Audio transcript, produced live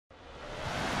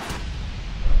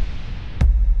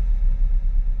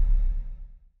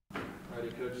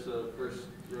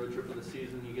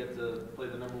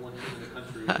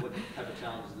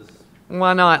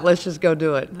Why not? Let's just go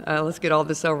do it. Let's get all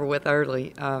this over with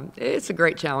early. It's a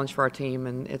great challenge for our team,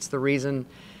 and it's the reason.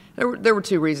 There were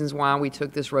two reasons why we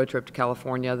took this road trip to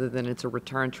California, other than it's a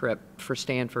return trip for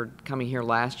Stanford coming here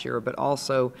last year, but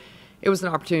also it was an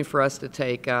opportunity for us to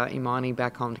take Imani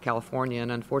back home to California,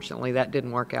 and unfortunately that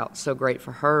didn't work out so great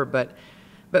for her. But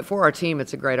for our team,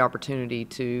 it's a great opportunity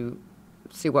to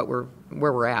see where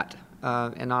we're at,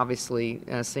 and obviously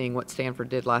seeing what Stanford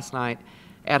did last night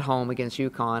at home against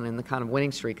UConn and the kind of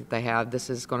winning streak that they have. This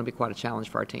is going to be quite a challenge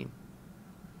for our team.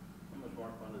 How much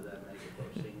more fun does that make it,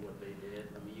 Coach, seeing what they did?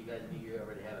 I mean, you guys knew you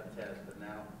already had a test, but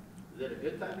now is it a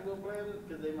good time to go play them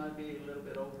because they might be a little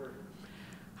bit over?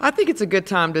 I think it's a good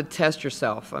time to test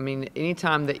yourself. I mean,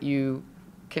 anytime that you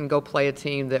can go play a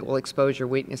team that will expose your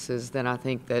weaknesses, then I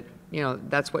think that,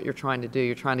 that's what you're trying to do.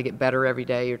 You're trying to get better every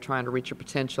day. You're trying to reach your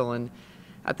potential, and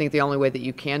I think the only way that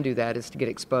you can do that is to get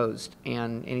exposed.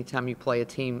 And anytime you play a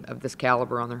team of this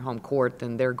caliber on their home court,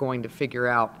 then they're going to figure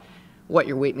out what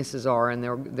your weaknesses are, and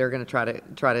they're going to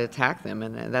try to attack them,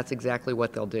 and that's exactly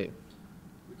what they'll do.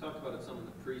 We talked about it some in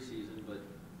the preseason, but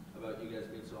about you guys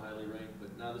being so highly ranked.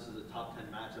 But now this is a top 10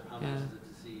 matchup. How nice is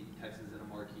it to see Texas in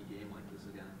a marquee game like this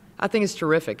again? I think it's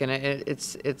terrific, and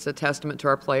it's a testament to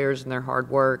our players and their hard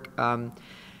work.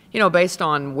 Based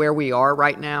on where we are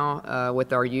right now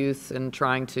with our youth and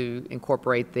trying to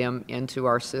incorporate them into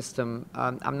our system,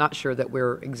 I'm not sure that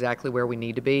we're exactly where we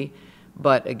need to be.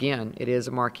 But again, it is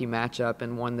a marquee matchup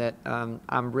and one that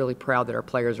I'm really proud that our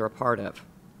players are a part of.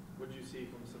 What did you see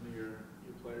from some of your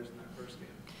players in that first game?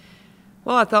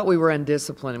 Well, I thought we were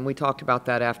undisciplined, and we talked about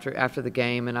that after the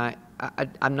game. And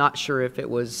I'm not sure if it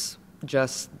was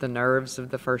just the nerves of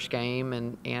the first game,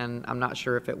 and I'm not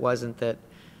sure if it wasn't that.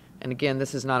 And again,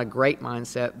 this is not a great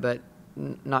mindset, but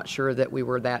not sure that we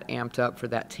were that amped up for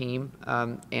that team.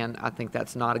 And I think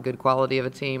that's not a good quality of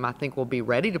a team. I think we'll be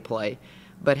ready to play,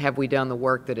 but have we done the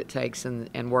work that it takes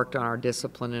and worked on our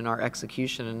discipline and our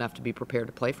execution enough to be prepared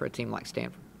to play for a team like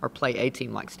Stanford, or play a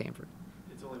team like Stanford?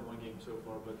 It's only one game so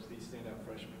far, but these standout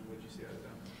freshmen, what did you see out of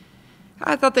them?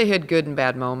 I thought they had good and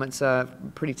bad moments,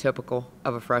 pretty typical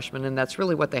of a freshman, and that's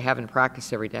really what they have in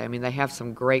practice every day. I mean, they have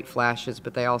some great flashes,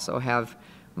 but they also have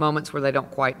moments where they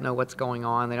don't quite know what's going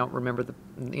on. They don't remember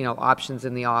the options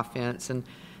in the offense and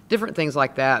different things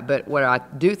like that. But what I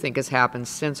do think has happened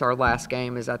since our last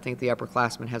game is I think the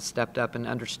upperclassmen have stepped up and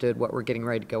understood what we're getting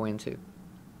ready to go into.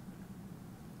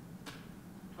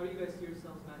 How do you guys see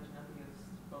yourselves matching up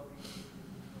against both these teams?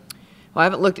 Well, I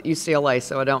haven't looked at UCLA,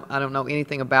 so I don't know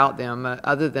anything about them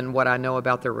other than what I know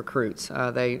about their recruits.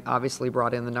 They obviously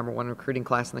brought in the #1 recruiting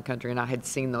class in the country, and I had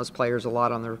seen those players a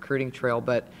lot on the recruiting trail,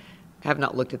 but have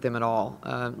not looked at them at all.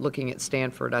 Looking at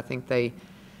Stanford, I think they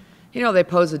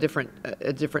pose a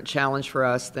different challenge for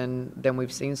us than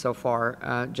we've seen so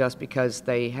far, just because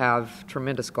they have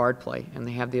tremendous guard play and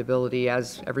they have the ability,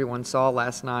 as everyone saw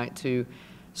last night, to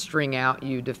string out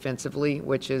you defensively,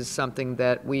 which is something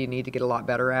that we need to get a lot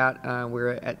better at.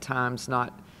 We're at times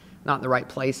not in the right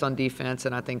place on defense,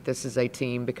 and I think this is a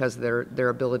team, because of their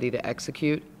ability to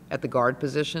execute at the guard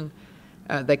position.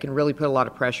 They can really put a lot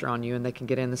of pressure on you, and they can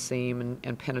get in the seam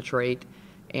and penetrate,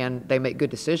 and they make good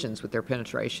decisions with their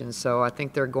penetration. So I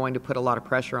think they're going to put a lot of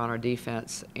pressure on our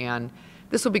defense, and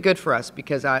this will be good for us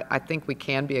because I think we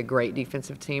can be a great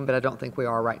defensive team, but I don't think we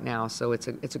are right now. So it's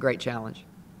a great challenge.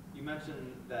 You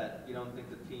mentioned that you don't think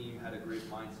the team had a great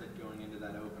mindset going into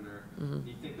that opener. Mm-hmm.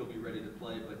 You think they'll be ready to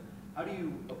play, but how do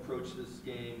you approach this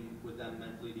game with them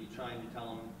mentally? Do you try and tell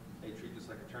them, hey, treat this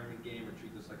like a tournament game or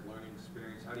treat this like a learning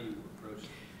experience? How do you approach it?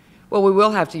 Well, we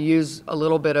will have to use a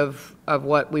little bit of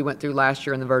what we went through last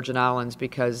year in the Virgin Islands,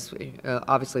 because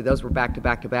obviously those were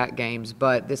back-to-back games,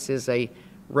 but this is a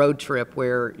road trip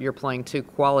where you're playing two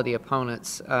quality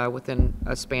opponents within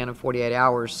a span of 48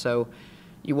 hours. So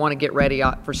you want to get ready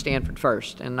for Stanford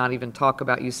first and not even talk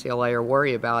about UCLA or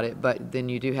worry about it, but then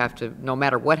you do have to, no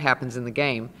matter what happens in the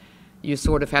game, you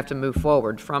sort of have to move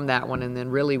forward from that one, and then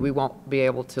really we won't be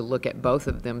able to look at both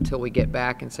of them until we get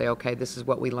back and say, okay, this is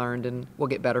what we learned, and we'll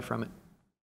get better from it.